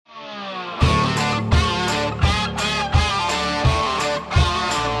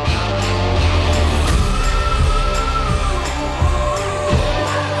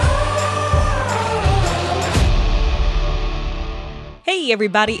Hey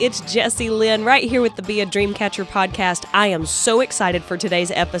everybody, it's Jessie Lynn right here with the Be a Dreamcatcher podcast. I am so excited for today's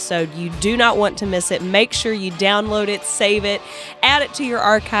episode. You do not want to miss it. Make sure you download it, save it, add it to your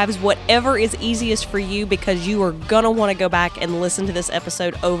archives, whatever is easiest for you, because you are going to want to go back and listen to this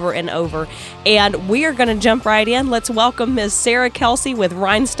episode over and over. And we are going to jump right in. Let's welcome Ms. Sarah Kelsey with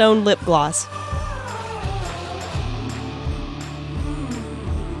Rhinestone Lip Gloss.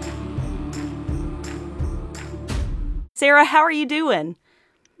 Sarah, how are you doing?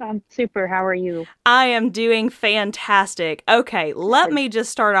 I'm super. How are you? I am doing fantastic. Okay, let me just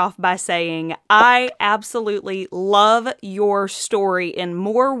start off by saying I absolutely love your story in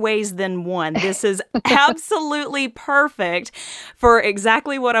more ways than one. This is absolutely perfect for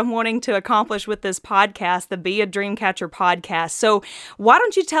exactly what I'm wanting to accomplish with this podcast, the Be a Dreamcatcher podcast. So why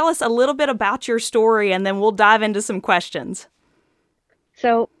don't you tell us a little bit about your story and then we'll dive into some questions.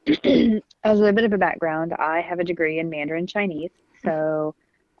 So, as a bit of a background, I have a degree in Mandarin Chinese. So,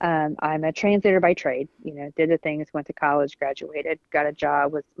 I'm a translator by trade. You know, did the things, went to college, graduated, got a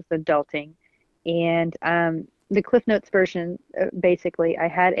job, was adulting. And the Cliff Notes version, basically, I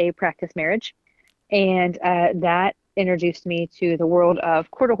had a practice marriage. And that introduced me to the world of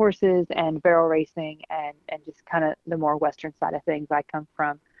quarter horses and barrel racing and just kind of the more Western side of things. I come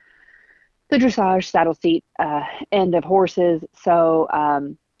from the dressage saddle seat end of horses.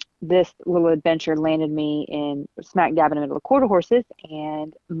 So this little adventure landed me in smack dab in the middle of quarter horses.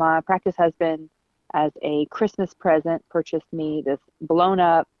 And my practice husband, as a Christmas present, purchased me this blown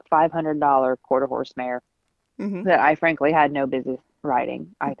up $500 quarter horse mare that I frankly had no business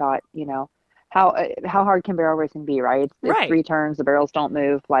riding. I thought, you know, how hard can barrel racing be, right? It's Right. 3 turns, the barrels don't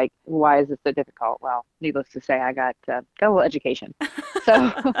move. Like, why is this so difficult? Well, needless to say, I got a little education.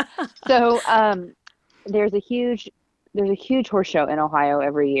 So there's a huge horse show in Ohio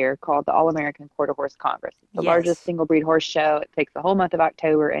every year called the All-American Quarter Horse Congress. It's the largest single breed horse show. It takes the whole month of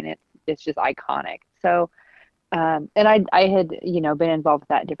October, and it's just iconic. So, and I had, you know, been involved with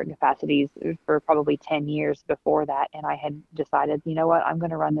that in different capacities for probably 10 years before that, and I had decided, you know what, I'm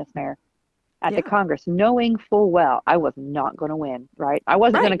going to run this mare at the Congress, knowing full well I was not going to win, right? I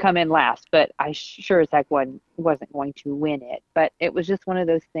wasn't going to come in last, but I sure as heck wasn't going to win it. But it was just one of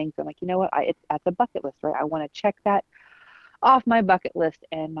those things. I'm like, you know what? It's at the bucket list, right? I want to check that off my bucket list.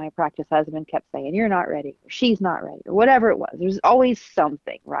 And my practice husband kept saying, you're not ready, or she's not ready, or whatever it was. There's always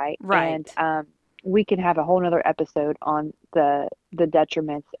something, right? Right. And we can have a whole nother episode on the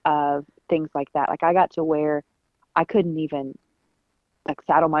detriments of things like that. Like, I got to where I couldn't even like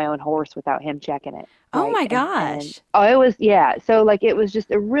saddle my own horse without him checking it. Oh right? my gosh. It was, yeah. So like, it was just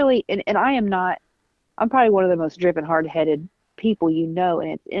a really, and I'm probably one of the most driven, hard-headed people, you know,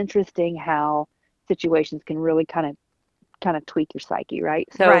 and it's interesting how situations can really kind of tweak your psyche. Right.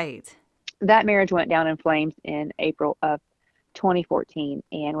 So that marriage went down in flames in April of 2014.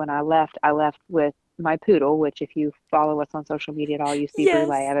 And when I left with my poodle, which if you follow us on social media at all, you see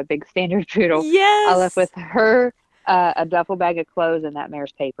Brule. I have a big standard poodle. Yes. I left with her, a duffel bag of clothes and that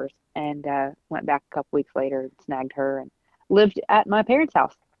mare's papers, and went back a couple weeks later, snagged her, and lived at my parents'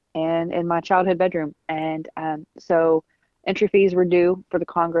 house and in my childhood bedroom. And so entry fees were due for the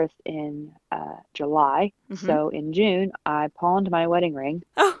Congress in July. So in June, I pawned my wedding ring.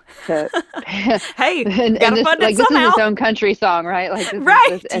 To, hey, and gotta this, fund it like, somehow. this is its own country song, right? Like,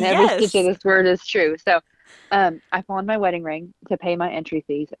 and every stitch of this word is true. So I pawned my wedding ring to pay my entry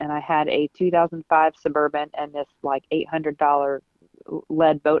fees, and I had a 2005 Suburban and this like $800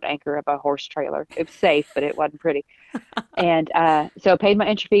 lead boat anchor of a horse trailer. It was safe, but it wasn't pretty. And so I paid my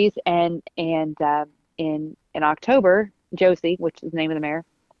entry fees, and in October, Josie, which is the name of the mare,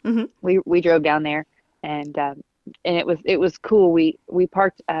 we drove down there, and it was cool. We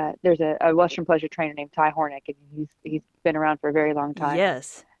parked. There's a Western pleasure trainer named Ty Hornick, and he's been around for a very long time.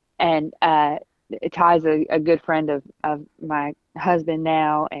 Yes. And Ty's a good friend of my husband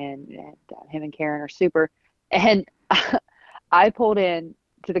now, and him and Karen are super. And I pulled in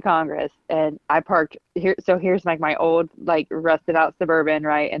to the Congress, and I parked here. So here's like my old, like, rusted out Suburban,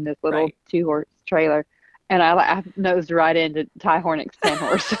 right, and this little 2-horse trailer, and I nosed right into Ty Hornick's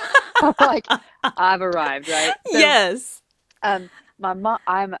 10-horse. I'm like, I've arrived, right? So, yes. My mom,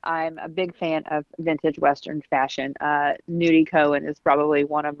 I'm a big fan of vintage Western fashion. Nudie Cohen is probably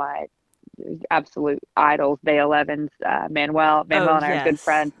one of my absolute idols. Dale Evans, Manuel and I are good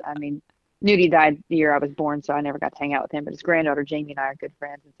friends. I mean, Nudie died the year I was born, so I never got to hang out with him, but his granddaughter Jamie and I are good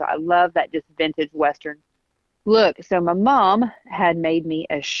friends, and so I love that just vintage Western look. So my mom had made me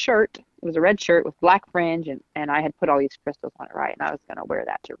a shirt. It was a red shirt with black fringe, and I had put all these crystals on it, right? And I was going to wear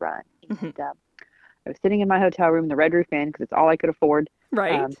that to run. And I was sitting in my hotel room, the Red Roof Inn, because it's all I could afford.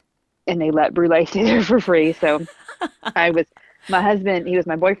 Right. And they let Brule stay there for free. So I was my husband, he was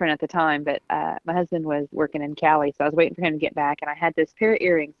my boyfriend at the time, but my husband was working in Cali, so I was waiting for him to get back, and I had this pair of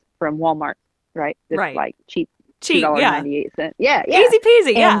earrings from Walmart, right? This Right. like cheap Cheap, yeah. $2.98. Yeah, yeah. Easy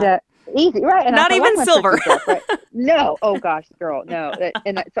peasy, And yeah. easy, right? And I Not thought, well, I'm even gonna trick silver. these up, right? No, oh gosh, girl, no.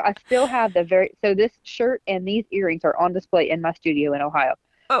 So I still have so this shirt and these earrings are on display in my studio in Ohio.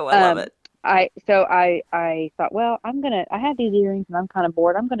 Oh, I love Um, it. I thought, well, I have these earrings and I'm kind of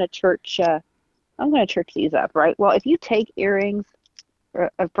bored. I'm gonna church these up, right? Well, if you take earrings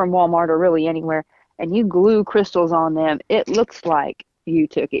from Walmart or really anywhere and you glue crystals on them, it looks like you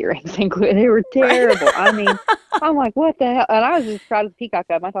took earrings and glue. They were Right. terrible. I mean, I'm like, what the hell? And I was just proud of the peacock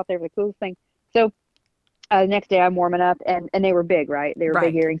of them. I thought they were the coolest thing. So the next day I'm warming up and they were big, right? They were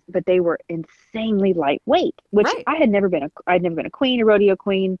big Right. earrings, but they were insanely lightweight, which Right. I'd never been a queen, a rodeo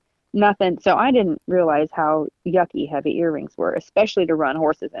queen, nothing. So I didn't realize how yucky heavy earrings were, especially to run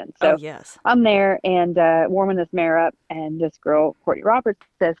horses in. Oh, So yes. I'm there and warming this mare up, and this girl, Courtney Roberts,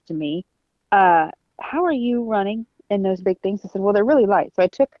 says to me, how are you running in those big things? I said, well, they're really light. So I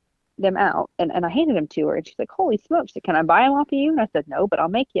took them out and I handed them to her, and she's like, holy smokes, can I buy them off of you? And I said, no, but I'll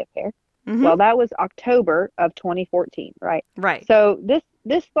make you a pair. Mm-hmm. Well, that was October of 2014, right? Right. So this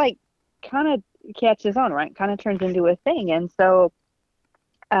like kind of catches on, right? Kind of turns into a thing. And so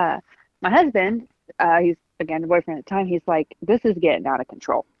my husband, he's again the boyfriend at the time, he's like, this is getting out of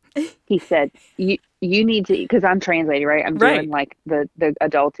control. He said, you need to, because I'm translating, right? I'm doing Right. like the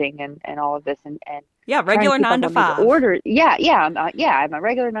adulting and all of this and Yeah, trying to regular keep nine up to on these five. orders. Yeah, yeah, I have my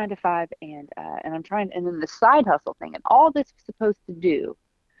regular 9 to 5, and I'm trying, and then the side hustle thing, and all this was supposed to do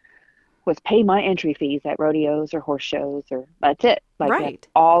was pay my entry fees at rodeos or horse shows, or that's it. Like that's Right.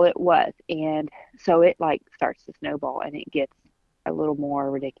 all it was. And so it like starts to snowball and it gets a little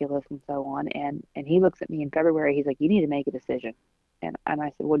more ridiculous and so on. And he looks at me in February, he's like, you need to make a decision. And I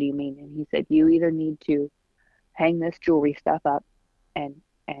said, what do you mean? And he said, you either need to hang this jewelry stuff up and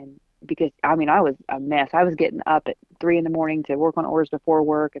because I mean I was a mess. I was getting up at 3 in the morning to work on orders before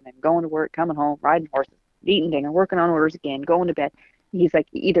work, and then going to work, coming home, riding horses, eating dinner, working on orders again, going to bed. He's like,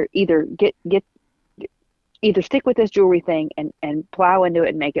 either get either stick with this jewelry thing and plow into it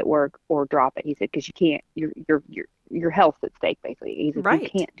and make it work, or drop it. He said, because you can't, your health's at stake basically. He said, you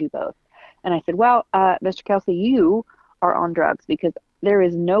Right. can't do both. And I said, well, Mr. Kelsey, you are on drugs, because there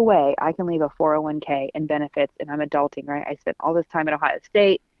is no way I can leave a 401k and benefits, and I'm adulting, right? I spent all this time at Ohio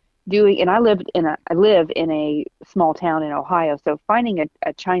State doing, and I live in a small town in Ohio, so finding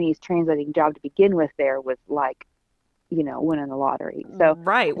a Chinese translating job to begin with there was like, winning the lottery. So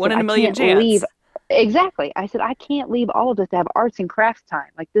Right. I One said, in a I million can't leave. chance. Exactly. I said, I can't leave all of this to have arts and crafts time.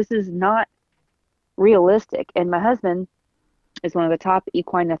 Like, this is not realistic. And my husband is one of the top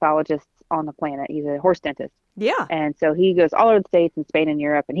equine pathologists on the planet. He's a horse dentist. Yeah. And so he goes all over the States and Spain and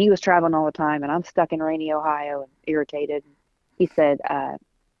Europe, and he was traveling all the time, and I'm stuck in rainy Ohio and irritated. He said,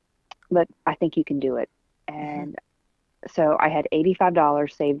 but I think you can do it. Mm-hmm. And so I had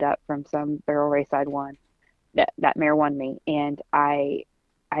 $85 saved up from some barrel race I'd won. That mare won me, and I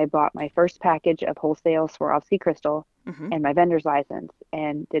bought my first package of wholesale Swarovski crystal Mm-hmm. and my vendor's license,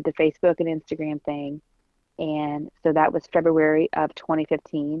 and did the Facebook and Instagram thing. And so that was February of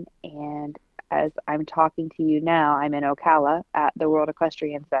 2015. And as I'm talking to you now, I'm in Ocala at the World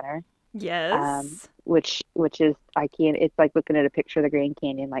Equestrian Center, Yes. which is, I can't, it's like looking at a picture of the Grand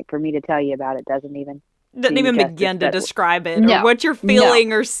Canyon. Like, for me to tell you about it doesn't even Didn't do even justice. begin to But describe it or no, what you're no.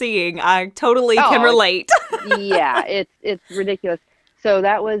 feeling or seeing. I totally can Oh, relate. yeah, it's ridiculous. So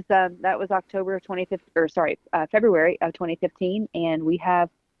that was October of 2015, or sorry, February of 2015, and we have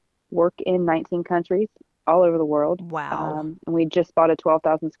work in 19 countries all over the world. Wow. And we just bought a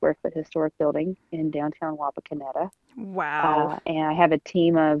 12,000 square foot historic building in downtown Wapakoneta. Wow. And I have a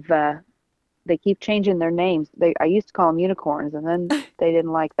team of, they keep changing their names. I used to call them unicorns, and then they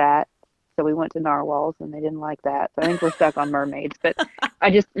didn't like that. So we went to narwhals, and they didn't like that. So I think we're stuck on mermaids. But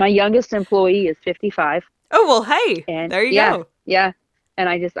my youngest employee is 55. Oh, well, hey, And there you yeah, go. yeah. And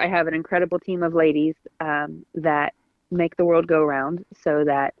I have an incredible team of ladies that make the world go round, so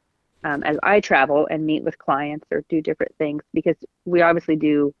that as I travel and meet with clients or do different things, because we obviously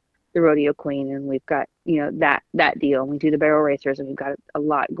do the rodeo queen, and we've got, that deal, and we do the barrel racers, and we've got a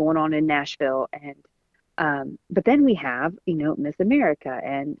lot going on in Nashville. And but then we have, Miss America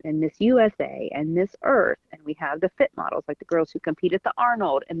and Miss USA and Miss Earth, and we have the fit models, like the girls who compete at the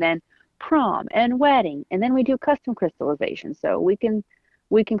Arnold, and then prom and wedding, and then we do custom crystallization. So we can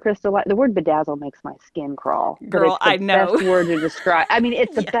crystallize. The word bedazzle makes my skin crawl, but Girl, it's the I know. best word to describe. I mean,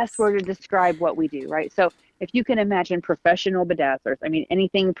 it's the best Yes. word to describe what we do, right? So if you can imagine professional bedazzlers, I mean,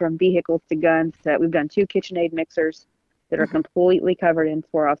 anything from vehicles to guns to, we've done 2 KitchenAid mixers that are completely covered in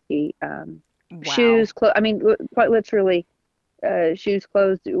Swarovski, Wow. shoes, clothes. I mean, quite literally, shoes,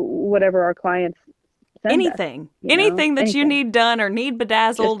 clothes, whatever our clients send us. Anything that you need done or need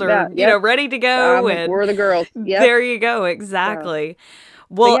bedazzled or, ready to go. We're the girls. Yep. There you go. Exactly.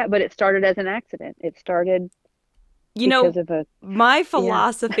 So, but it started as an accident. It started because of my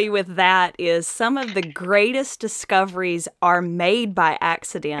philosophy with that is some of the greatest discoveries are made by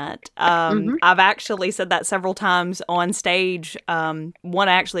accident. I've actually said that several times on stage. One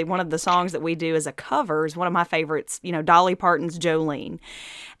of the songs that we do as a cover is one of my favorites, Dolly Parton's Jolene.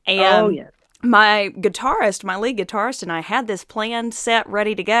 And my lead guitarist and I had this planned set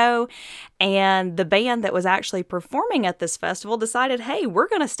ready to go, and the band that was actually performing at this festival decided, hey, we're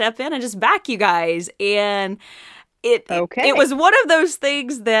going to step in and just back you guys. And it was one of those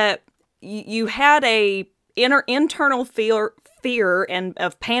things that you had a internal fear and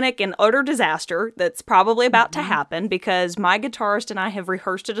of panic and utter disaster that's probably about to happen, because my guitarist and I have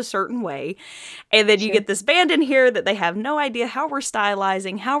rehearsed it a certain way. And then you get this band in here that they have no idea how we're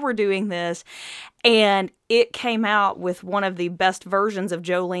stylizing, how we're doing this. And it came out with one of the best versions of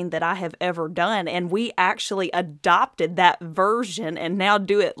Jolene that I have ever done. And we actually adopted that version and now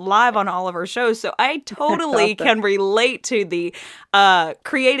do it live on all of our shows. So I totally can relate to the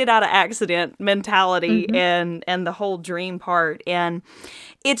created out of accident mentality and the whole dream part. And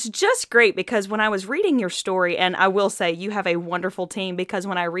it's just great because when I was reading your story, and I will say you have a wonderful team, because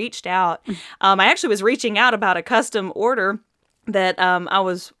when I reached out, I actually was reaching out about a custom order that I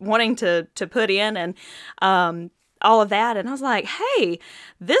was wanting to put in and all of that. And I was like, hey,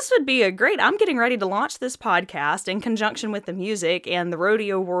 this would be I'm getting ready to launch this podcast in conjunction with the music and the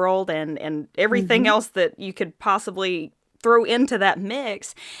rodeo world and everything else that you could possibly throw into that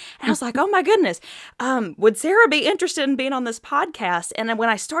mix. And I was like, oh my goodness, would Sarah be interested in being on this podcast? And then when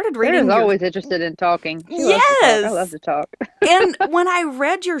I started reading, Sarah's always interested in talking. I love to talk. And when I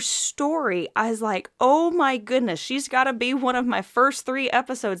read your story, I was like, oh my goodness, she's got to be one of my first 3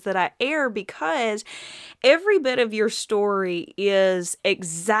 episodes that I air, because every bit of your story is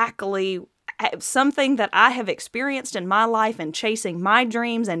exactly something that I have experienced in my life and chasing my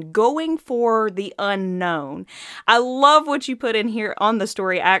dreams and going for the unknown. I love what you put in here on the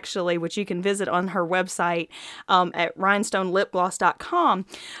story, actually, which you can visit on her website at rhinestonelipgloss.com.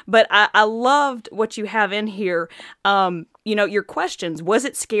 But I loved what you have in here. Your questions. Was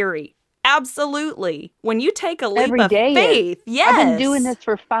it scary? Absolutely. When you take a leap of faith. Yes. I've been doing this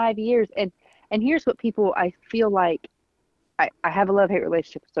for 5 years. And here's what I feel like, I have a love-hate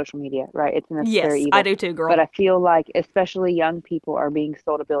relationship with social media, right? It's necessary evil. Yes, I do too, girl. But I feel like especially young people are being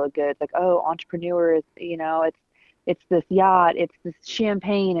sold a bill of goods. Like, oh, entrepreneur is, it's this yacht, it's this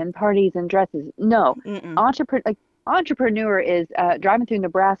champagne and parties and dresses. No, entrepreneur is driving through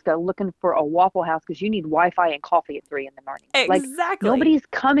Nebraska looking for a Waffle House because you need Wi-Fi and coffee at 3 a.m. Exactly. Like, nobody's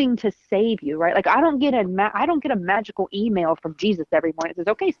coming to save you, right? Like, I don't get a magical email from Jesus every morning that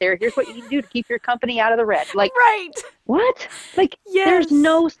says, okay, Sarah, here's what you need to do to keep your company out of the red. Like, right. What? Like, There's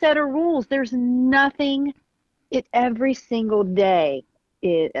no set of rules. There's nothing. Every single day.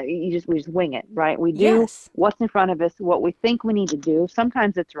 We just wing it, right? We do what's in front of us, what we think we need to do.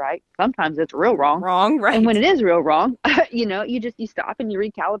 Sometimes it's right, sometimes it's real wrong. Right. And when it is real wrong, you stop and you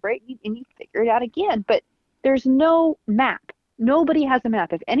recalibrate and you figure it out again. But there's no map. Nobody has a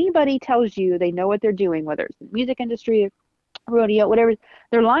map. If anybody tells you they know what they're doing, whether it's the music industry, rodeo, whatever,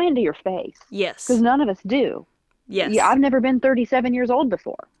 they're lying to your face. Yes. Because none of us do. Yes. Yeah, I've never been 37 years old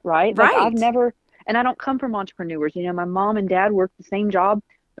before, right? Right. I've never. And I don't come from entrepreneurs. My mom and dad worked the same job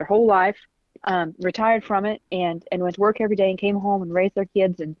their whole life, retired from it, and went to work every day and came home and raised their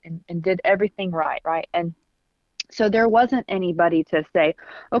kids and did everything right. And so there wasn't anybody to say,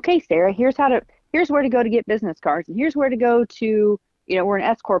 okay, Sarah, here's where to go to get business cards, and here's where to go to, we're an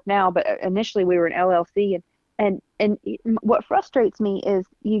S Corp now, but initially we were an LLC. And what frustrates me is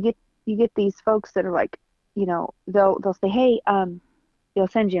you get these folks that are like, they'll say, hey, they'll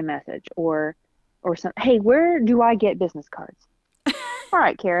send you a message or some, hey, where do I get business cards? All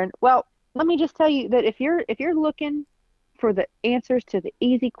right, Karen. Well, let me just tell you that if you're looking for the answers to the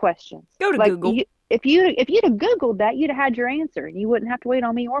easy questions, go to Google. If you'd have Googled that, you'd have had your answer, and you wouldn't have to wait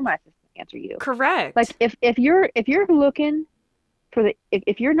on me or my assistant to answer you. Correct. Like if you're looking for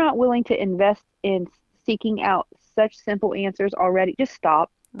if you're not willing to invest in seeking out such simple answers already, just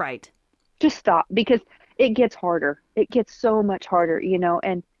stop. Right. Just stop, because it gets harder. It gets so much harder,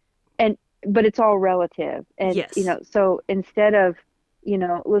 but it's all relative. And, so instead of,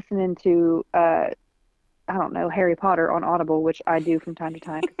 listening to, I don't know, Harry Potter on Audible, which I do from time to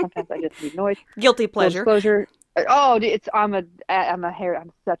time, because sometimes I just need noise. Guilty pleasure. Full disclosure. Oh, I'm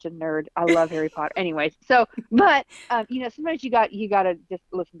such a nerd. I love Harry Potter. Anyways. So, but, sometimes you got to just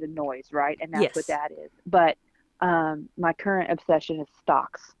listen to noise, right? And that's what that is. But, my current obsession is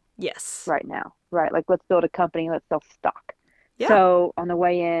stocks Yes. right now, right? Like, let's build a company, let's sell stock. Yeah. So on the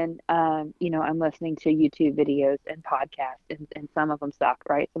way in, I'm listening to YouTube videos and podcasts, and some of them suck,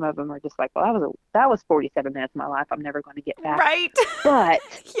 right? Some of them are just like, well, that was 47 minutes of my life I'm never going to get back. Right. But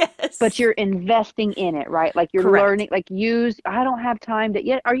Yes. you're investing in it, right? Like, you're Correct. learning, like, I don't have time to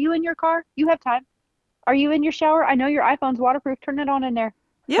yet. Are you in your car? You have time. Are you in your shower? I know your iPhone's waterproof. Turn it on in there.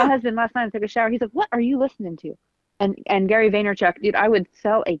 My Yeah. husband last night took a shower. He's like, what are you listening to? And Gary Vaynerchuk, dude, I would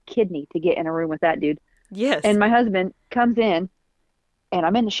sell a kidney to get in a room with that dude. Yes. And my husband comes in, and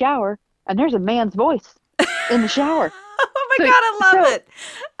I'm in the shower, and there's a man's voice in the shower. Oh my So- God, I love it.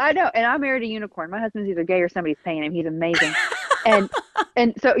 I know, and I married a unicorn. My husband's either gay or somebody's paying him. He's amazing. and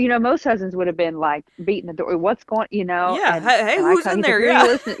so, most husbands would have been like beating the door. What's going, Yeah. And, Hey, and who's in there? Who are Yeah. you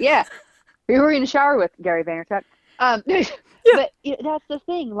listening? Yeah. Who are you in the shower with? Gary Vaynerchuk. But that's the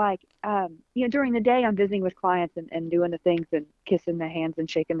thing. Like, during the day I'm visiting with clients and doing the things and kissing the hands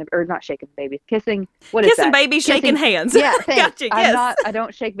and or not shaking the babies, kissing. What is Kissing that? babies, shaking hands. Yeah, thanks. Gotcha. Yes. I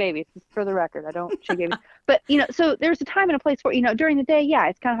don't shake babies. Just for the record, I don't shake babies. But so there's a time and a place for during the day. Yeah,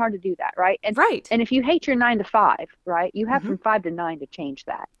 it's kind of hard to do that, right? And Right. and if you hate your 9 to 5, right, you have Mhm. from 5 to 9 to change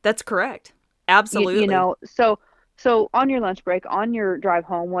that. That's correct. Absolutely. So on your lunch break, on your drive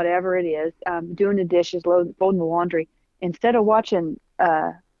home, whatever it is, doing the dishes, folding the laundry, instead of watching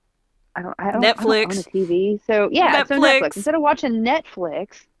I don't own a Netflix. TV. So yeah, so Netflix. Netflix. Instead of watching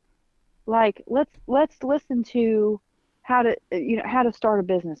Netflix, like, let's listen to how to start a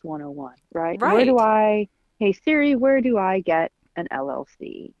business 101, right? Right. Hey Siri, where do I get an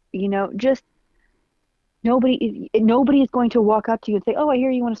LLC? Just nobody is going to walk up to you and say, "Oh, I hear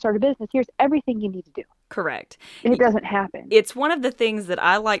you want to start a business. Here's everything you need to do." Correct. It doesn't happen. It's one of the things that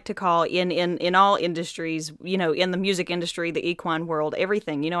I like to call in all industries, in the music industry, the equine world,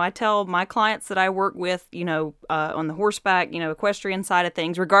 everything. I tell my clients that I work with, on the horseback, equestrian side of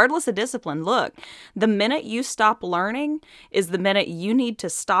things, regardless of discipline, look, the minute you stop learning is the minute you need to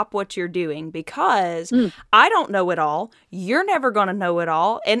stop what you're doing, because I don't know it all. You're never going to know it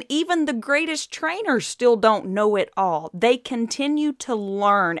all. And even the greatest trainers still don't know it all. They continue to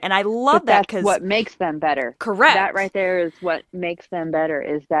learn. And I love that, because that's what makes them better. Correct. That right there is what makes them better,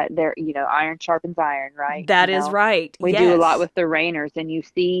 is that they're, iron sharpens iron, right? That is right. We do a lot with the Rainers, and you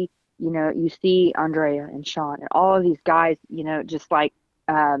see Andrea and Sean and all of these guys, just like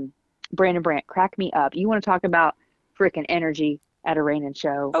Brandon Brandt, crack me up. You want to talk about freaking energy at a reining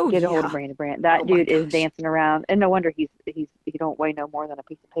show? Oh, Get a yeah. hold of Brandon Brandt. That Oh, dude my is gosh. dancing around, and no wonder he don't weigh no more than a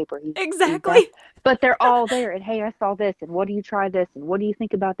piece of paper. He's Exactly. but they're all there, and hey, I saw this, and what do you try this, and what do you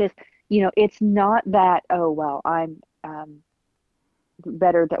think about this? It's not that, oh well, I'm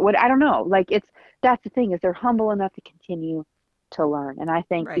better than what, I don't know. Like, that's the thing, is they're humble enough to continue to learn. And I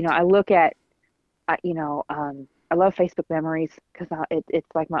think, Right. I look at, I love Facebook memories, because it's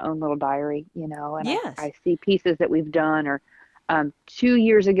like my own little diary, and Yes. I see pieces that we've done, or 2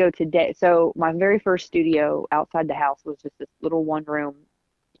 years ago today. So my very first studio outside the house was just this little one room,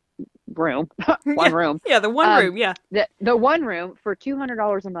 one room. Yeah, the one room. Yeah. The one room for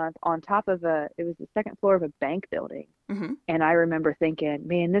 $200 a month on top of it was the second floor of a bank building. Mm-hmm. And I remember thinking,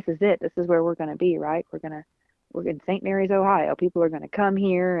 man, this is it. This is where we're going to be, right? We're in St. Mary's, Ohio. People are going to come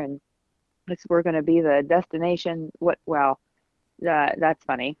here, and we're going to be the destination. That's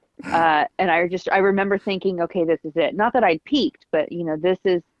funny. And I remember thinking, okay, this is it. Not that I'd peaked, but this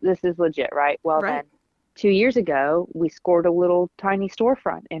is legit, right? Well, Right. then 2 years ago, we scored a little tiny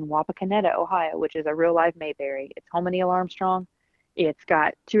storefront in Wapakoneta, Ohio, which is a real live Mayberry. It's home of Neil Armstrong. It's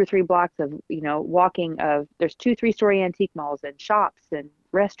got 2 or 3 blocks of, walking of, there's 2 3-story antique malls and shops and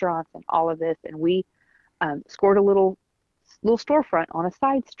restaurants and all of this. And we scored a little storefront on a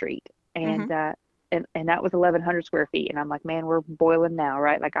side street. And, and that was 1,100 square feet. And I'm like, man, we're boiling now,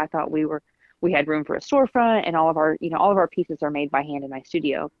 right? Like, I thought we had room for a storefront, and all of our pieces are made by hand in my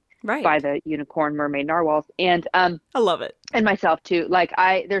studio. Right. By the unicorn mermaid narwhals. And I love it. and myself too. Like,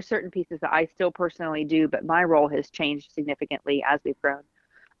 there's certain pieces that I still personally do, but my role has changed significantly as we've grown.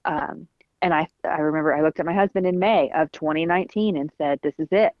 And I remember I looked at my husband in May of 2019 and said, this is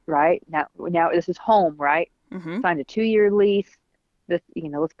it, right? Now this is home, right? Mm-hmm. Signed a 2-year lease. This,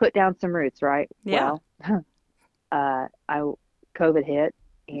 let's put down some roots, right? Yeah. Well, COVID hit,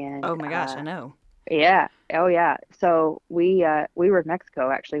 and Oh my gosh, I know. yeah. Oh yeah. So we were in Mexico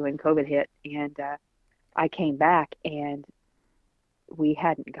actually when COVID hit, and I came back, and we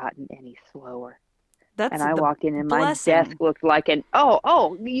hadn't gotten any slower. That's And I the walked in, and blessing. my desk looked like the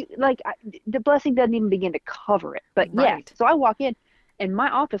blessing doesn't even begin to cover it. But yes, Right. so I walk in, and my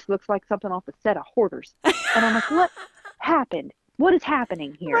office looks like something off the set of Hoarders, and I'm like, what happened? What is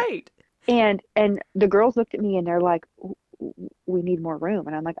happening here? Right. And the girls looked at me and they're like, we need more room.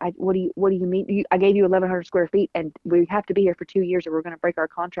 And I'm like, what do you mean? I gave you 1,100 square feet and we have to be here for 2 years or we're going to break our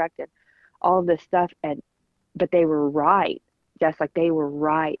contract and all of this stuff. But they were right. Just like they were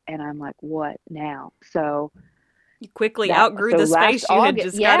right. And I'm like, what now? So You quickly outgrew the last space you had August,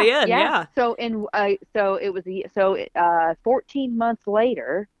 just got in. yeah. Yeah. So it was 14 months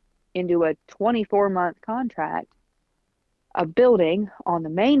later into a 24-month contract, a building on the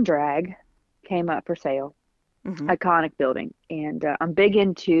main drag came up for sale. Iconic building. And I'm big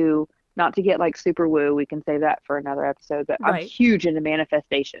into, not to get like super woo, we can save that for another episode, but I'm huge into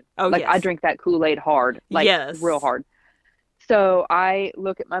manifestation. Oh, like yes. I drink that Kool-Aid hard, like real hard. So I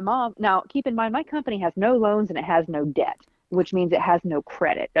look at my mom. Now, keep in mind, my company has no loans and it has no debt, which means it has no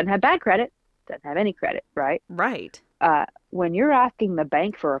credit. Doesn't have bad credit, doesn't have any credit, right? Right. When you're asking the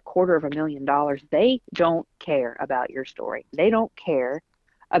bank for $250,000, they don't care about your story. They don't care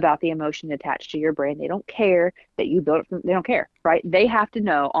about the emotion attached to your brand. They don't care that you built it from, they don't care, right? They have to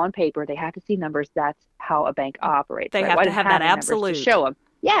know on paper, they have to see numbers. That's how a bank operates. They right? have to have that absolute to show them.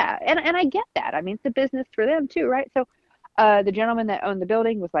 Yeah. And I get that. I mean, it's a business for them too, right? So the gentleman that owned the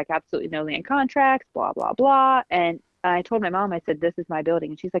building was like, absolutely no land contracts, blah, blah, blah. And I told my mom, I said, this is my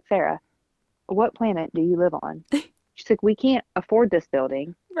building. And she's like, Sarah, what planet do you live on? She's like, we can't afford this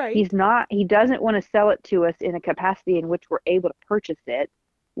building. Right. He doesn't want to sell it to us in a capacity in which we're able to purchase it.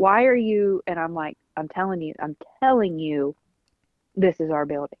 Why are you? And I'm like, I'm telling you, this is our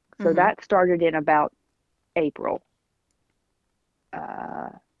building. So that started in about April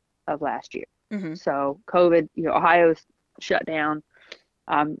of last year. So COVID, Ohio's shut down.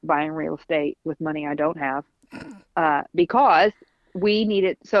 I'm buying real estate with money I don't have because we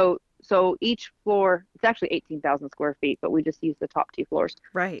needed. So each floor, it's actually 18,000 square feet, but we just use the top 2 floors.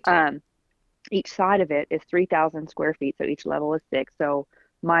 Right. Each side of it is 3,000 square feet. So each level is 6. So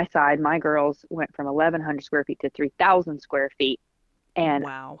my side, my girls went from 1,100 square feet to 3,000 square feet. And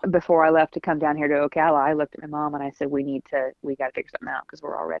before I left to come down here to Ocala, I looked at my mom and I said, we got to figure something out because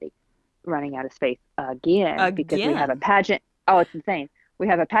we're already running out of space again because we have a pageant. Oh, it's insane. We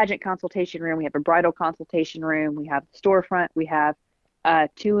have a pageant consultation room. We have a bridal consultation room. We have storefront. We have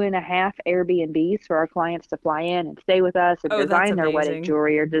 2.5 Airbnbs for our clients to fly in and stay with us and design their wedding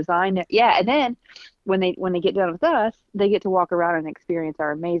jewelry or design it. Yeah. And then when they get done with us, they get to walk around and experience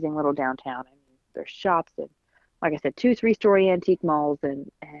our amazing little downtown. I mean, there's shops and, like I said, 2-3-story antique malls and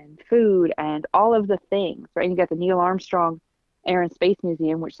food and all of the things, right? And you got the Neil Armstrong Air and Space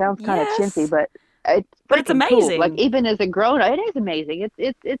Museum, which sounds kind of chintzy, but it's amazing. Cool. Like even as a grown-up, it is amazing.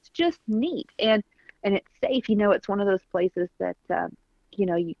 It's just neat and it's safe. It's one of those places that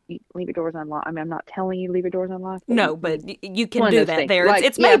you leave your doors unlocked. I mean, I'm not telling you to leave your doors unlocked. No, but you can do that there. Like,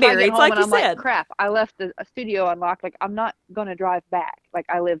 it's Mayberry. It's like you said. Like, crap, I left a studio unlocked. Like, I'm not going to drive back. Like,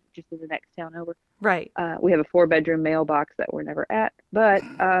 I live just in the next town over. Right. We have a 4-bedroom mailbox that we're never at, but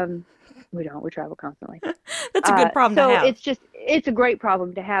we don't. We travel constantly. That's a good problem to have. So it's a great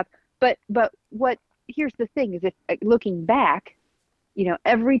problem to have. But here's the thing is if looking back,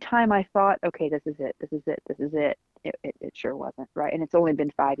 every time I thought, okay, this is it. It sure wasn't, right? And it's only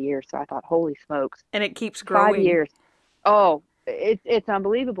been 5 years, so I thought, holy smokes. And it keeps growing. 5 years. Oh, it's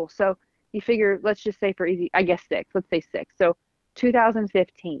unbelievable. So you figure, let's just say for easy, I guess 6. Let's say 6. So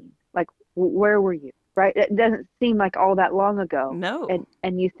 2015, like, where were you, right? It doesn't seem like all that long ago. No.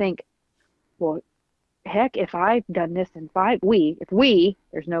 And you think, well, heck, if I've done this in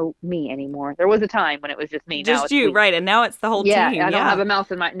there's no me anymore. There was a time when it was just me. Just now it's you, we. right? And now it's the whole team. Yeah, I don't have a mouse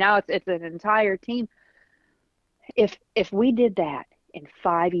in my. Now it's an entire team. If we did that in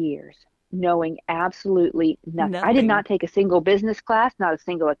 5 years, knowing absolutely nothing, I did not take a single business class, not a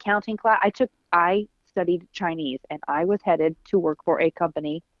single accounting class. I studied Chinese, and I was headed to work for a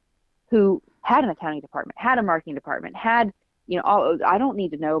company who had an accounting department, had a marketing department, had I don't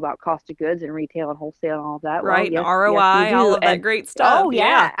need to know about cost of goods and retail and wholesale and all of that. Right, well, yes, ROI, yes, all of that great stuff. Oh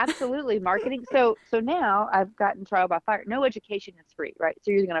yeah, absolutely, marketing. So now I've gotten trial by fire. No education is free, right?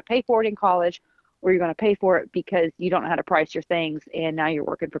 So you're going to pay for it in college, or you're going to pay for it because you don't know how to price your things, and now you're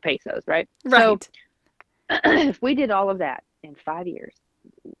working for pesos, right? Right. So if we did all of that in 5 years,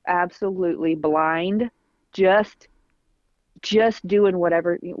 absolutely blind, just doing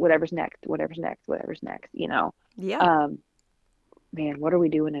whatever's next. Yeah. Man, what are we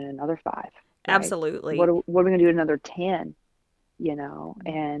doing in another 5? Right? Absolutely. What are we going to do in another 10?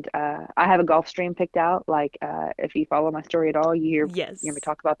 And I have a golf stream picked out. Like, if you follow my story at all, you hear me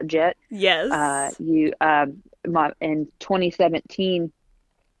talk about the jet. Yes. In 2017,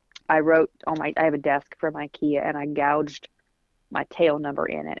 I have a desk from IKEA, and I gouged my tail number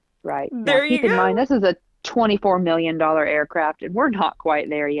in it. Right. There now, keep in mind, this is a $24 million aircraft, and we're not quite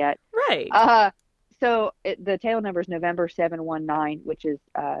there yet. Right. So the tail number is November 719, which is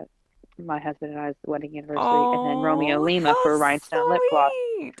my husband and I's wedding anniversary, and then Romeo Oh, Lima how for Rhinestone Lip Gloss.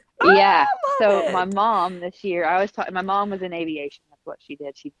 sweet. Yeah. Oh, I So love my it. mom this year, I was talking. My mom was in aviation. That's what she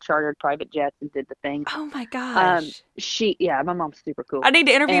did. She chartered private jets and did the things. Oh my gosh. My mom's super cool. I need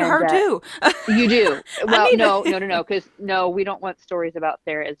to interview And her too. you do. I Well, need no, because no, we don't want stories about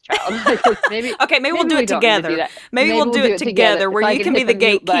Sarah as a child. maybe Okay, maybe we'll maybe do we it don't need to do together. that. Maybe we'll do it together where So I you can can be hit the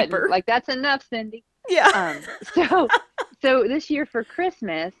mute button. gatekeeper. Like that's enough, Cindy. Yeah. So so this year for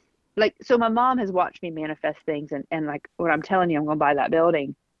Christmas, like so my mom has watched me manifest things and like when I'm telling you I'm gonna buy that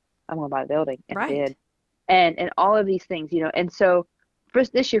building, I'm gonna buy the building and I Right. did. And all of these things, and so for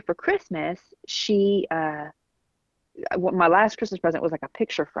this year for Christmas, she my last Christmas present was like a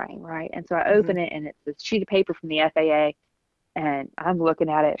picture frame, right? And so I Mhm. open it and it's a sheet of paper from the FAA and I'm looking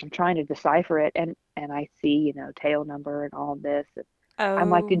at it, I'm trying to decipher it and I see, tail number and all this. I'm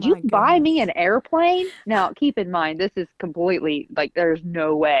like, Oh did you my buy me goodness. an airplane? Now, keep in mind, this is completely like there's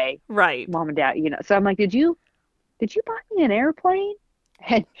no way, Right. mom and dad, So I'm like, did you buy me an airplane?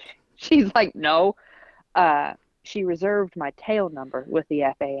 And she's like, no. Uh, she reserved my tail number with the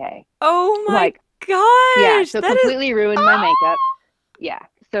FAA. Oh my Like, yeah, gosh. so That is completely ruined my makeup. Yeah.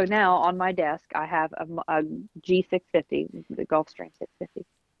 So now on my desk, I have a G650, the Gulfstream 650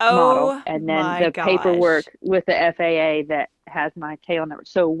 model, oh and then my the gosh. paperwork with the FAA that has my tail number.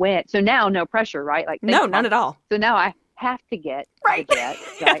 So now no pressure, right? Like, No, thanks, none mom. at all. So now I have to get the Right. jet,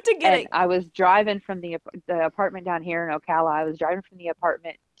 You have right? to get And it. I was driving from the apartment down here in Ocala. I was driving from the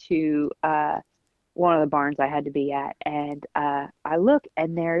apartment to one of the barns I had to be at, and I look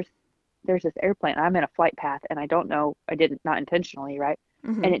and there's this airplane. I'm in a flight path, and I don't know. I didn't not intentionally, right?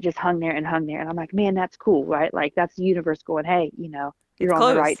 And Hmm. it just hung there and hung there, and I'm like, man, that's cool, right? Like that's the universe going, hey, It's you're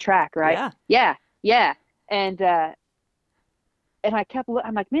on the right close. track, right? Yeah. Yeah, yeah. And I kept looking.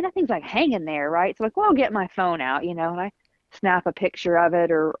 I'm like, man, that thing's like hanging there, right? So like, well, I'll get my phone out, and I snap a picture of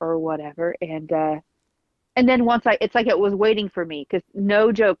it or whatever, and then it's like it was waiting for me because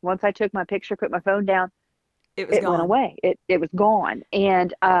no joke, once I took my picture, put my phone down, It was it went gone. away. It was gone.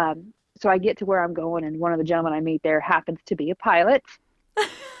 And so I get to where I'm going, and one of the gentlemen I meet there happens to be a pilot.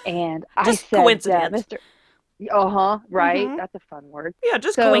 And I Just said, coincidence. Mr. Uh-huh, right. Hmm. That's a fun word. Yeah,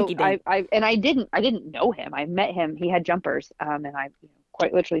 just So coinky dink. I didn't know him. I met him. He had jumpers, and I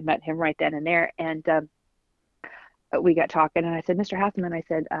quite literally met him right then and there. And we got talking, and I said, Mr. Hassman, I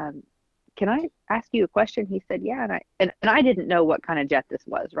said, can I ask you a question? He said, yeah. And I didn't know what kind of jet this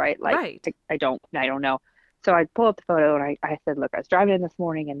was, right? Like Right. I don't know. So I pull up the photo and I said, look, I was driving in this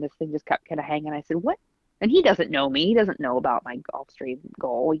morning and this thing just kept kind of hanging. I said, what? And he doesn't know me. He doesn't know about my Gulfstream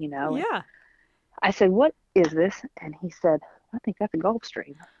Goal. And Yeah. I said, what is this? And he said, I think that's a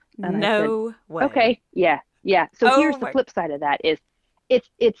Gulfstream. And I said, No way. okay, yeah, yeah. So Oh here's the my. flip side of that is it's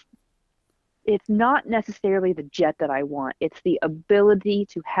it's not necessarily the jet that I want. It's the ability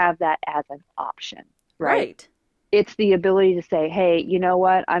to have that as an option, right? Right. It's the ability to say, hey, you know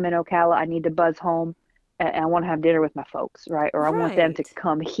what? I'm in Ocala. I need to buzz home and I want to have dinner with my folks, right? Or I want them to Right.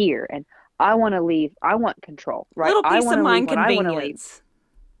 come here and I want to leave. I want control, right? Little I peace want of to leave mind when I want to leave. convenience.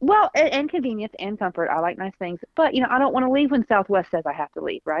 Well, and convenience and comfort. I like nice things, but I don't want to leave when Southwest says I have to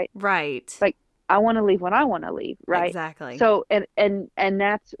leave, right? Right. Like I want to leave when I want to leave, right? Exactly. So and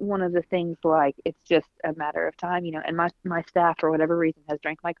that's one of the things like it's just a matter of time, and my staff for whatever reason has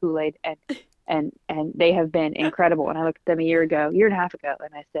drank my Kool-Aid and they have been incredible. And I looked at them a year and a half ago,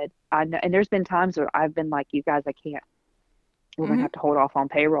 and I said, I know, and there's been times where I've been like, you guys, I can't. We're gonna Hmm. have to hold off on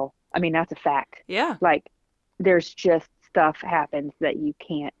payroll. I mean, that's a fact. Yeah. Like there's just stuff happens that you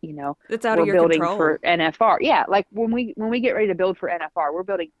can't. It's out of We're your building for control. NFR. Yeah, like when we get ready to build for NFR, we're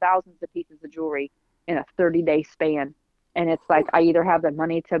building thousands of pieces of jewelry in a 30-day span. And it's like Whew. I either have the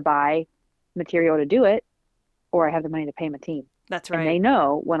money to buy material to do it or I have the money to pay my team. That's And they right.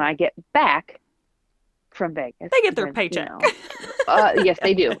 know when I get back from Vegas, They get their then, paycheck. yes,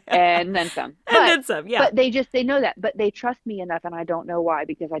 they do. And then some. And But then some. Yeah. but they know that, but they trust me enough and I don't know why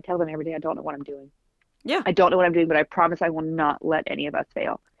because I tell them every day I don't know what I'm doing. Yeah. I don't know what I'm doing, but I promise I will not let any of us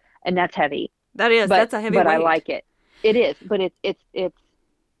fail. And that's heavy. That is. But That's a heavy but I weight. like it. It is, but it's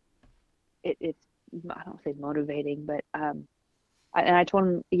I don't say motivating, but and I told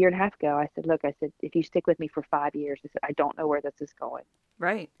him a year and a half ago, I said, look, I said, if you stick with me for 5 years, I said, I don't know where this is going.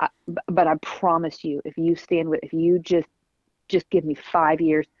 Right. But I promise you, if you just give me 5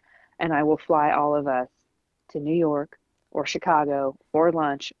 years and I will fly all of us to New York or Chicago or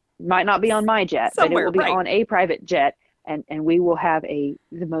lunch, might not be on my jet, but it Somewhere. will be Right. on a private jet. And we will have the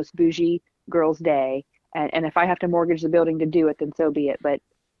most bougie girls day. And if I have to mortgage the building to do it, then so be it. But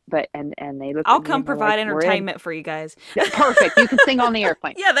but and they looked I'll at me come and were provide like, "We're in." entertainment for you guys. Yeah, perfect. You can sing on the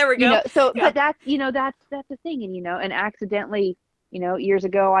airplane. Yeah, there we You go. know, so Yeah. but that's the thing, and and accidentally, years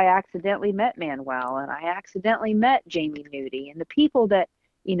ago I accidentally met Manuel, and I accidentally met Jamie Nudie, and the people that,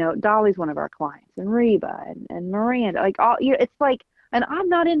 Dolly's one of our clients, and Reba and Miranda, like all, it's like, and I'm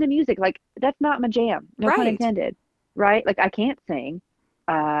not into music, like that's not my jam, no pun Right. intended, right? Like I can't sing,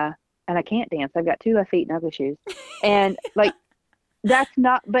 and I can't dance. I've got 2 left feet and ugly shoes, and like that's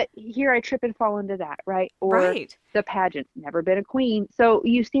not, but here I trip and fall into that, right? Or Right. the pageants, never been a queen. So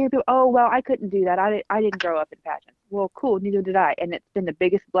you see people, oh, well, I couldn't do that. I didn't grow up in pageants. Well, cool, neither did I. And it's been the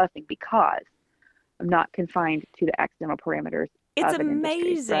biggest blessing because I'm not confined to the accidental parameters It's of an industry, right?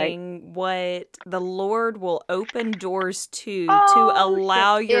 amazing what the Lord will open doors to Oh, shit.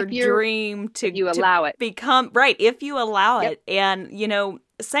 allow your dream If you to allow it. become right if you allow Yep. it. And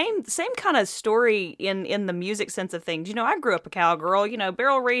same kind of story in the music sense of things. I grew up a cowgirl,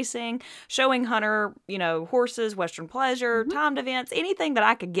 barrel racing, showing hunter, horses, Western pleasure, Hmm. timed events, anything that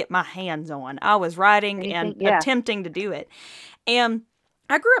I could get my hands on. I was riding and Anything, yeah. attempting to do it. And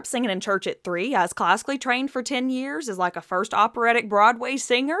I grew up singing in church at 3. I was classically trained for 10 years as like a first operatic Broadway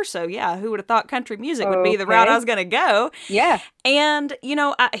singer. So yeah, who would have thought country music would be the route I Okay. was going to go? Yeah. And,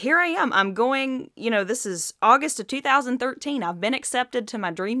 here I am. I'm going, this is August of 2013. I've been accepted to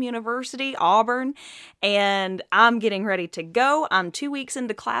my dream university, Auburn, and I'm getting ready to go. I'm 2 weeks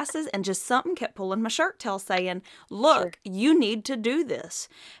into classes, and just something kept pulling my shirt tail saying, look, Sure. you need to do this.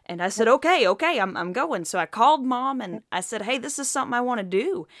 And I said, okay, I'm going. So I called mom and I said, hey, this is something I want to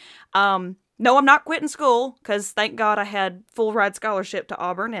do. No, I'm not quitting school because thank God I had full ride scholarship to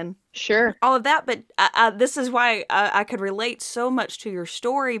Auburn and Sure. all of that. But this is why I could relate so much to your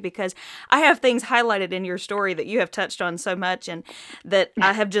story, because I have things highlighted in your story that you have touched on so much and that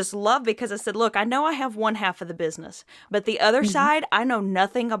I have just loved, because I said, look, I know I have one half of the business, but the other Hmm. side I know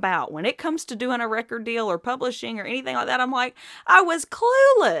nothing about. When it comes to doing a record deal or publishing or anything like that, I'm like, I was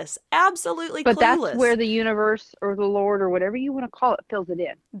clueless, absolutely But clueless. that's where the universe or the Lord or whatever you want to call it fills it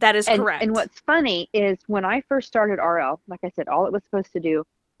in. That is correct. And what's funny is when I first started RL, like I said, all it was supposed to do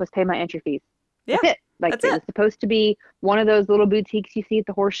was pay my entry fees. Yeah, That's it. Like that's it it. was supposed to be one of those little boutiques you see at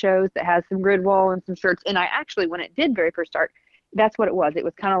the horse shows that has some grid wall and some shirts. And I actually, when it did very first start, that's what it was. It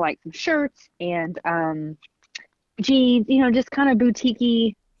was kind of like some shirts and jeans, just kind of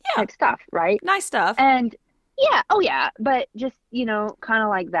boutique-y Yeah. type stuff, right? Nice stuff. And yeah, oh yeah, but just, kind of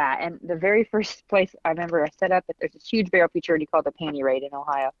like that. And the very first place I remember I set up, there's this huge barrel futurity called the Panty Raid in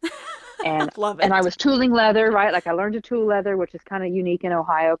Ohio. And Love it. and I was tooling leather, right? Like I learned to tool leather, which is kind of unique in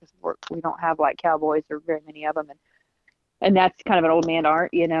Ohio because we don't have like cowboys or very many of them, and that's kind of an old man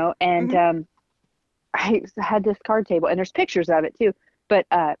art, And Mhm. I had this card table, and there's pictures of it too, but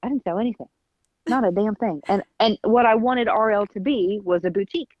I didn't sell anything, not a damn thing. And what I wanted RL to be was a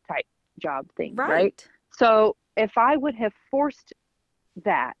boutique type job thing, right? So if I would have forced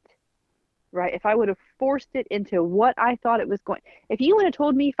that, right? If I would have forced it into what I thought it was going, if you would have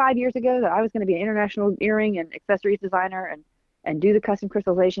told me 5 years ago that I was going to be an international earring and accessories designer and do the custom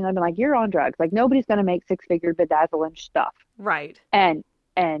crystallization, I'd been like, you're on drugs. Like nobody's going to make 6-figure bedazzling stuff. Right. And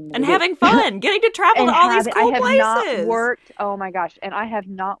having fun, getting to travel to all these cool I have places. not worked. Oh my gosh. And I have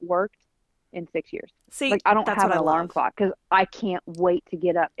not worked in 6 years. See, like I don't that's have what an I alarm love. clock because I can't wait to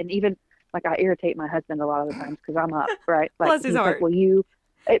get up. And even like I irritate my husband a lot of the times because I'm up, right? Like Bless his he's heart. like, well,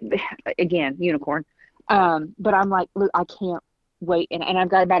 again, unicorn. But I'm like, look, I can't wait. And I've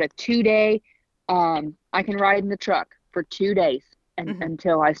got about a 2-day, I can ride in the truck for 2 days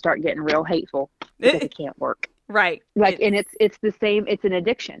until I start getting real hateful because it can't work. Right. Like, and it's the same, it's an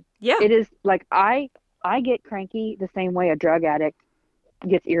addiction. Yeah. It is like, I get cranky the same way a drug addict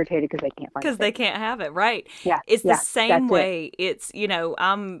gets irritated because they can't find it. Because they can't have it, right? Yeah. It's the yeah, same that's way. It's,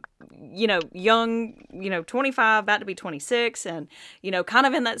 I'm, young, 25, about to be 26, and, kind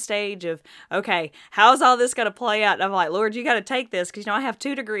of in that stage of, okay, how's all this going to play out? And I'm like, Lord, you got to take this because, I have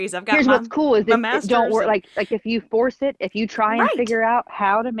 2 degrees. I've got Here's what's cool is my it master's. don't work. Like if you force it, if you try and Right. figure out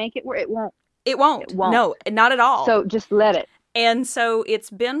how to make it work, it won't. It won't. It won't. No, not at all. So just let it. And so it's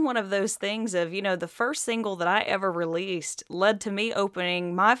been one of those things of, the first single that I ever released led to me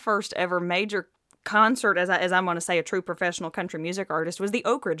opening my first ever major concert as I'm going to say a true professional country music artist was the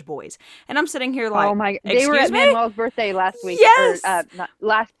Oak Ridge Boys. And I'm sitting here like, oh my, they were at me? Manuel's birthday last week. Yes. Or, not,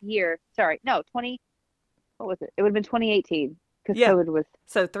 last year. Sorry. No, what was it? It would have been 2018 because COVID was.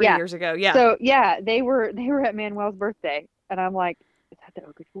 So 3 years ago. Yeah. So yeah, they were at Manuel's birthday. And I'm like, is that the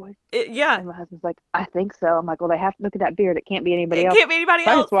Oak Ridge Boys? Yeah. And my husband's like, I think so. I'm like, well, they have to look at that beard. It can't be anybody It else. can't be anybody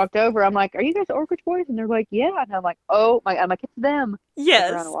So I else. just walked over. I'm like, are you guys the Oak Ridge Boys? And they're like, yeah. And I'm like, oh my, I'm like, it's them. Turned around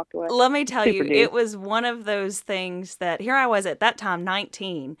and Yes. walked away. Let me tell Super you, dude. it was one of those things that here I was at that time,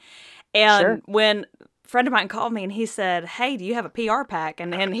 19. And Sure. when a friend of mine called me and he said, hey, do you have a PR pack?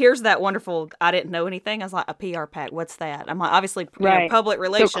 And here's that wonderful, I didn't know anything. I was like, a PR pack, what's that? I'm like, obviously, Right. public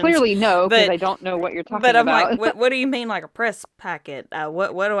relations. So clearly no, because but- I don't know what you're talking But I'm about. like, what do you mean, like a press packet?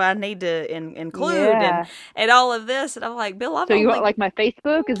 What do I need to include Yeah. and all of this? And I'm like, Bill, I've So you only... want like my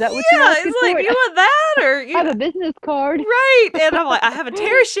Facebook? Is that what you're Yeah, asking it's like, for? you want that? Or, I have a business card. right. And I'm like, I have a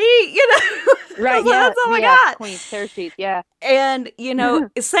tear sheet, you know? Right, So yeah. that's all I yeah, got. Queen tear sheets, yeah. And, you know,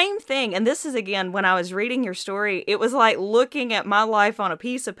 same thing. And this is, again, when I was reading your story, it was like looking at my life on a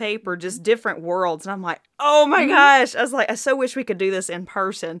piece of paper, just different worlds. And I'm like, oh my gosh. I was like, I so wish we could do this in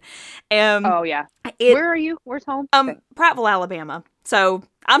person. Oh, yeah. Where are you? Where's home? Prattville, Alabama. So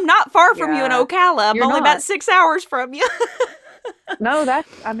I'm not far from you in Yeah. Ocala. I'm You're only not. about 6 hours from you. No,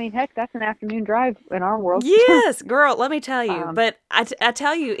 heck, that's an afternoon drive in our world. Yes, girl, let me tell you. Um, But I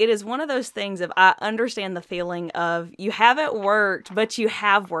tell you, it is one of those things of I understand the feeling of you haven't worked, but you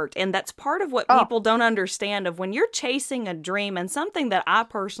have worked. And that's part of what people don't understand of when you're chasing a dream and something that I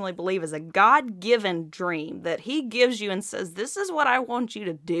personally believe is a God-given dream that he gives you and says, this is what I want you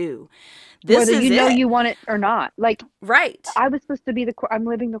to do. This Whether is you know it. you want it or not. Like, Right. I was supposed to be I'm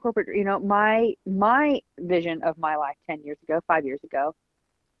living the corporate, you know, my vision of my life 10 years ago, 5 years ago,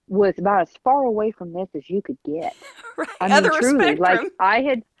 was about as far away from this as you could get. Right. I mean, Other truly, spectrum. like I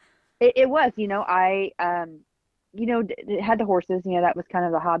had, it was, you know, I, you know, had the horses, you know, that was kind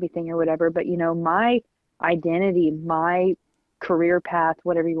of the hobby thing or whatever. But, you know, my identity, my career path,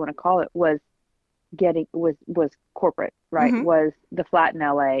 whatever you want to call it, was corporate, right? Mhm. Was the flat in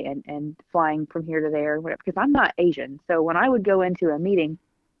LA and flying from here to there and whatever, because I'm not Asian. So when I would go into a meeting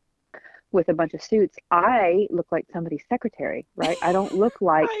with a bunch of suits, I look like somebody's secretary, right? I don't look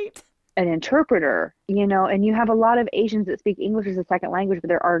like Right. an interpreter, you know. And you have a lot of Asians that speak English as a second language, but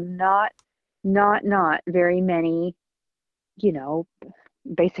there are not very many, you know,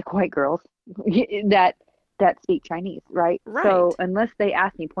 basic white girls that speak Chinese, right? Right. So unless they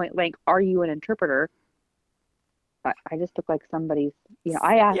ask me point blank, are you an interpreter? I just look like somebody's, you know,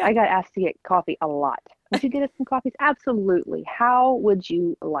 I got asked to get coffee a lot. Would you get us some coffees? Absolutely. How would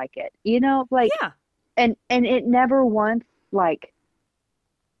you like it? You know, like, Yeah. and it never once like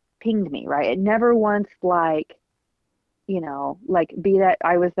pinged me, right? It never once like, you know, like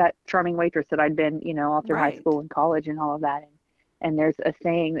I was that charming waitress that I'd been, you know, all through high Right. school and college and all of that. And there's a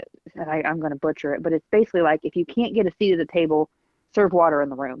saying that I'm going to butcher it, but it's basically like, if you can't get a seat at the table, serve water in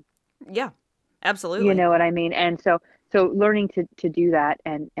the room. Yeah. Absolutely. You know what I mean? And so learning to do that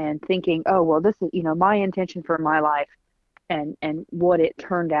and thinking, oh, well, this is, you know, my intention for my life and what it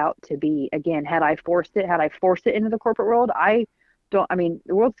turned out to be. Again, had I forced it into the corporate world, the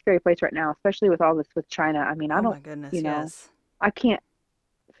world's a scary place right now, especially with all this with China. I mean, Oh my goodness, you know, yes. I can't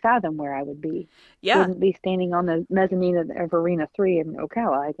fathom where I would be. Yeah. Wouldn't be standing on the mezzanine of Arena 3 in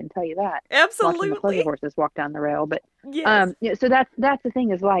Ocala, I can tell you that. Absolutely. Watching the pleasure horses walk down the rail. But Yes. yeah, so that's the thing,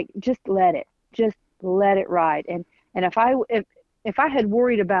 is like, just let it ride. And if I had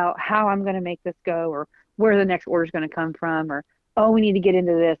worried about how I'm going to make this go, or where the next order is going to come from, or, oh, we need to get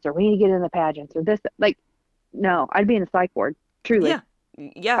into this, or we need to get into the pageants, or this, like, no, I'd be in the psych ward. Truly. Yeah.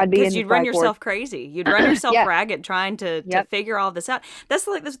 Yeah, I'd be in because the you'd run psych yourself crazy. You'd run yourself Yeah. ragged trying to Yep. figure all this out. That's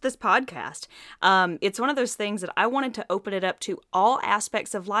like this podcast. It's one of those things that I wanted to open it up to all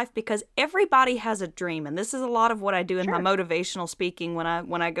aspects of life, because everybody has a dream, and this is a lot of what I do in my motivational speaking when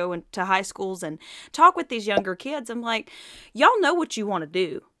I go into high schools and talk with these younger kids. I'm like, y'all know what you want to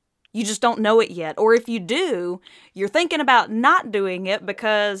do. You just don't know it yet. Or if you do, you're thinking about not doing it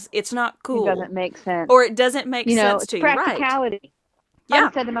because it's not cool. It doesn't make sense. Or it doesn't make you know, sense it's to you. Right. practicality. Yeah.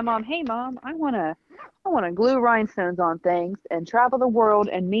 I said to my mom, hey, Mom, I want to glue rhinestones on things and travel the world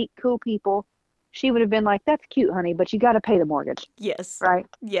and meet cool people. She would have been like, that's cute, honey, but you got to pay the mortgage. Yes. Right?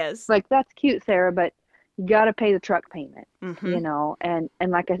 Yes. Like, that's cute, Sarah, but you got to pay the truck payment, Mhm. you know? And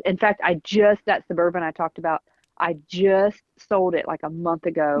like, in fact, that Suburban I talked about, I just sold it like a month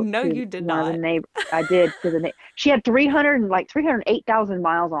ago. No, to you did one of not. the neighbor. I did to the neighbor. She had 308,000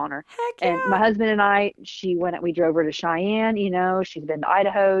 miles on her. Heck yeah. And my husband and I, we drove her to Cheyenne, you know, she's been to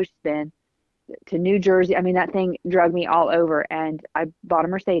Idaho, she's been to New Jersey. I mean, that thing drug me all over, and I bought a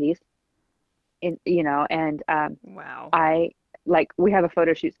Mercedes you know, and Wow. we have a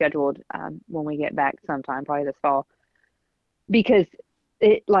photo shoot scheduled when we get back sometime, probably this fall, because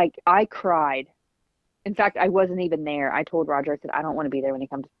I cried. In fact, I wasn't even there. I told Roger, I said, I don't want to be there when he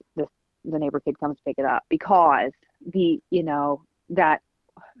comes, the neighbor kid comes to pick it up, because that,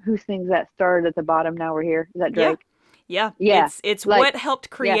 who sings that started at the bottom, now we're here? Is that Yeah. Drake? Yeah. Yeah. It's Like, what helped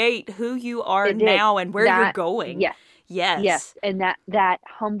yeah, create who you are it did. now and where you're That, going. yes, yes. Yes. And that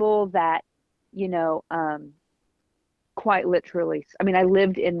humble, that, you know, quite literally, I mean, I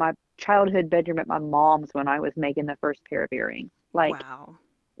lived in my childhood bedroom at my mom's when I was making the first pair of earrings. Like, Wow.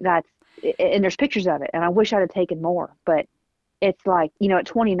 that's, and there's pictures of it, and I wish I'd have taken more, but it's like, you know, at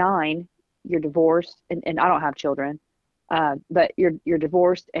 29, you're divorced, and I don't have children, but you're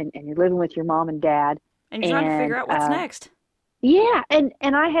divorced, and you're living with your mom and dad, And you're trying to figure and out what's next. yeah, and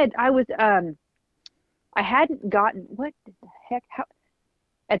I hadn't gotten, what the heck, how,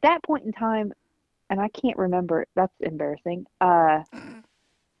 at that point in time, and I can't remember, that's embarrassing.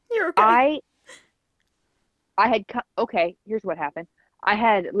 You're okay. I had okay, here's what happened. I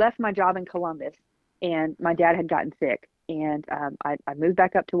had left my job in Columbus, and my dad had gotten sick, and I moved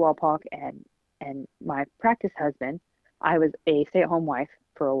back up to Walpock, and my practice husband, I was a stay-at-home wife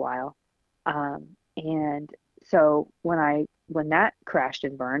for a while, and so when that crashed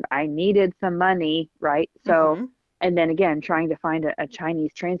and burned, I needed some money, right? So, Mm-hmm. and then again, trying to find a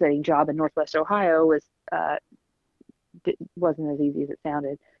Chinese translating job in Northwest Ohio wasn't as easy as it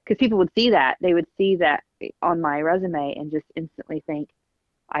sounded, because people would see that, they would see that on my resume and just instantly think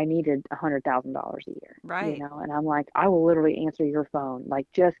I needed $100,000 a year, Right. you know, and I'm like, I will literally answer your phone, like,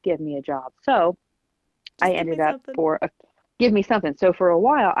 just give me a job. So I Just give me ended up something. give me something. So for a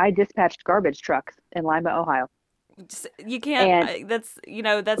while, I dispatched garbage trucks in Lima, Ohio, You can't, and that's,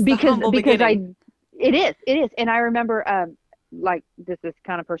 that's the because humble because beginning. it is, and I remember, like, this is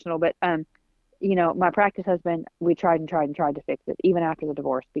kind of personal, but you know, my practice husband, we tried and tried and tried to fix it, even after the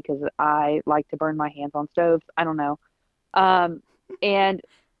divorce, because I like to burn my hands on stoves. I don't know. And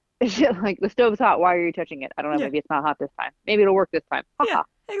like, the stove's hot. Why are you touching it? I don't know. Yeah. Maybe it's not hot this time. Maybe it'll work this time. Yeah, Haha.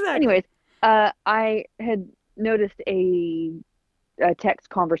 exactly. Anyways, I had noticed a text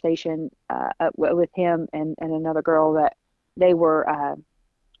conversation with him and another girl, that they were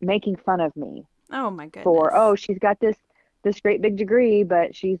making fun of me Oh my for, goodness. she's got this great big degree,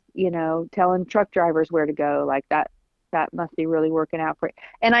 but she's, you know, telling truck drivers where to go, like, that must be really working out for you.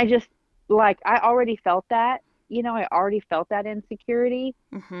 And I just, like, I already felt that, you know, I already felt that insecurity,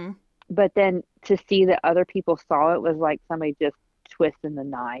 Mm-hmm. but then to see that other people saw it was like somebody just twisting the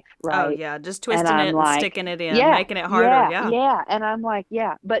knife, Oh right? yeah, just And twisting I'm it and like, sticking it in, yeah, making it harder. yeah, Yeah. yeah. And I'm like,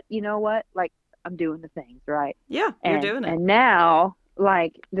 yeah, but you know what? Like, I'm doing the things, right? Yeah, you're doing it. And now,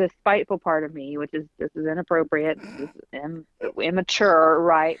 like, the spiteful part of me, which is, this is inappropriate, this is immature,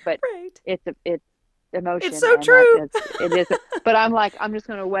 right? But Right. it's It's emotion, so and that true. it is. But I'm like, I'm just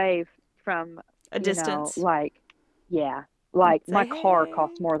gonna wave from, A you know, distance. like, yeah, like, Say my car hey.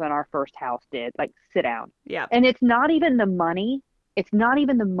 costs more than our first house did. Like, sit down. Yeah. And it's not even the money. It's not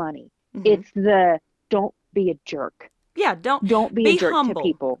even the money. Mm-hmm. It's the, don't be a jerk. Yeah, Don't be a be jerk to humble.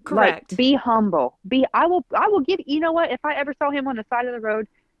 people. Like, Correct. be humble. I will give, you know what? If I ever saw him on the side of the road,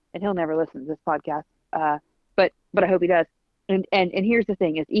 and he'll never listen to this podcast, but I hope he does. And here's the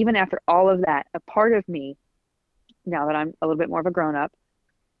thing, is even after all of that, a part of me, now that I'm a little bit more of a grown up,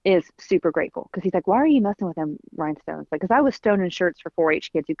 is super grateful, because he's like, why are you messing with them rhinestones? Like, because I was stoning shirts for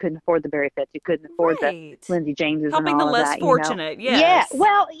 4-H kids who couldn't afford the Berry Fits, who couldn't afford the Right. Lindsey Jameses and Helping the all of less that, you know? fortunate. Yeah, Yes.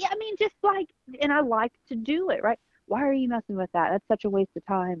 well, yeah, I mean, just like, and I like to do it, right? Why are you messing with that? That's such a waste of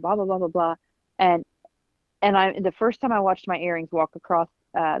time, blah, blah, blah, blah, blah. And the first time I watched my earrings walk across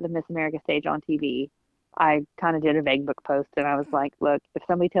the Miss America stage on TV, I kind of did a vague book post, and I was like, look, if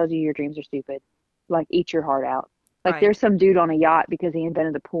somebody tells you your dreams are stupid, like, eat your heart out. Like, Right. there's some dude on a yacht because he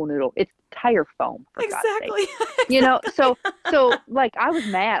invented the pool noodle. It's tire foam, for God's sake. Exactly. You know, so like, I was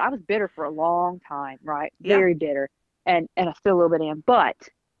mad. I was bitter for a long time, right? Yeah. Very bitter. And I still a little bit am, but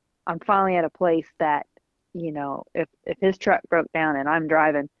I'm finally at a place that, you know, if his truck broke down and I'm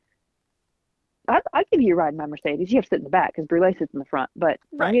driving, I'll give you a ride in my Mercedes. You have to sit in the back because Brule sits in the front, but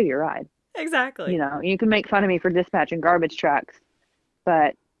I'll Right. give you a ride. Exactly. You know, you can make fun of me for dispatching garbage trucks,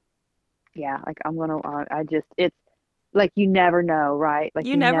 but yeah, like, I'm gonna, it's like, you never know, right? Like,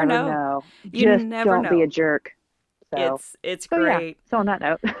 You you never never know. know. You Just never don't be a know. jerk. So, It's yeah. great. So on that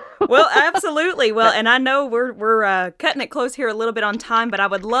note, Well, absolutely. Well, and I know we're cutting it close here a little bit on time, but I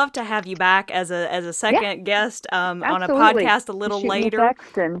would love to have you back as a second guest on a absolutely. podcast a little Shoot me a later.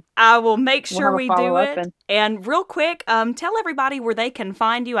 text and I will make we'll sure have a we do follow-up. it. And real quick, tell everybody where they can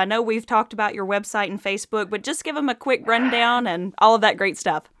find you. I know we've talked about your website and Facebook, but just give them a quick rundown and all of that great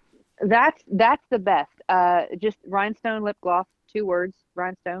stuff. That's the best. Just Rhinestone Lip Gloss, 2 words,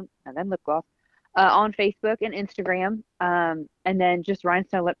 Rhinestone and then lip gloss, on Facebook and Instagram, and then just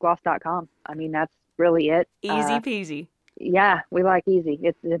rhinestonelipgloss.com. I mean, that's really it. Easy peasy. Yeah, we like easy.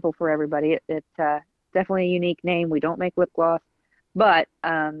 It's simple for everybody. It's definitely a unique name. We don't make lip gloss. But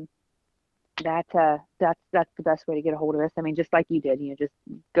that's the best way to get a hold of us. I mean, just like you did, just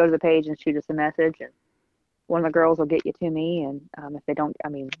go to the page and shoot us a message, and one of the girls will get you to me. And if they don't, I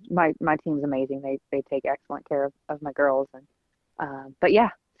mean, my team's amazing. They take excellent care of my girls. And but yeah,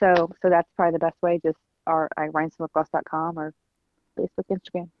 so that's probably the best way. Just RyanSmithGloss.com or Facebook,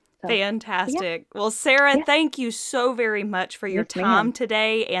 Instagram. So, fantastic. Yeah. Well, Sarah, thank you so very much for your time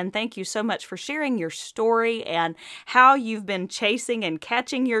today. And thank you so much for sharing your story and how you've been chasing and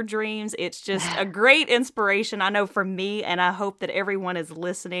catching your dreams. It's just a great inspiration, I know, for me. And I hope that everyone is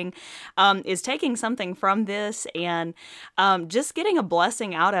listening, is taking something from this and just getting a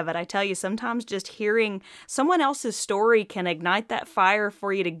blessing out of it. I tell you, sometimes just hearing someone else's story can ignite that fire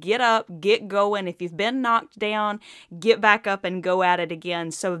for you to get up, get going. If you've been knocked down, get back up and go at it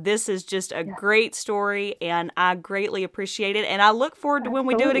again. So this is just a great story, and I greatly appreciate it. And I look forward to when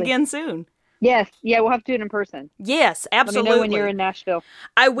we do it again soon. Yes. Yeah, we'll have to do it in person. Yes, absolutely. Let me know when you're in Nashville.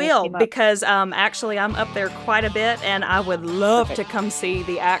 I will, because actually I'm up there quite a bit, and I would love to come see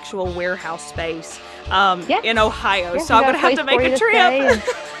the actual warehouse space in Ohio. So I'm going to have to make a trip.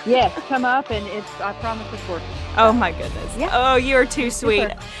 Yes, come up, and I promise it's worth it. Oh, my goodness. Yeah. Oh, you're too sweet.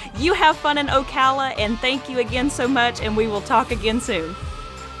 Super. You have fun in Ocala, and thank you again so much, and we will talk again soon.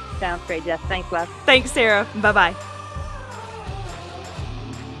 Sounds great, Jess. Thanks, love. Thanks, Sarah. Bye-bye.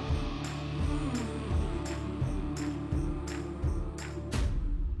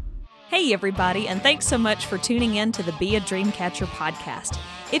 Hey, everybody, and thanks so much for tuning in to the Be a Dreamcatcher podcast.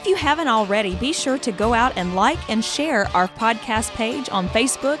 If you haven't already, be sure to go out and like and share our podcast page on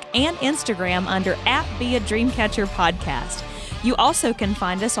Facebook and Instagram under @BeADreamCatcherPodcast. You also can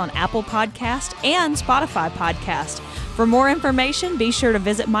find us on Apple Podcast and Spotify Podcast. For more information, be sure to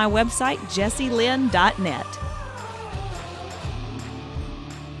visit my website, jessielynn.net.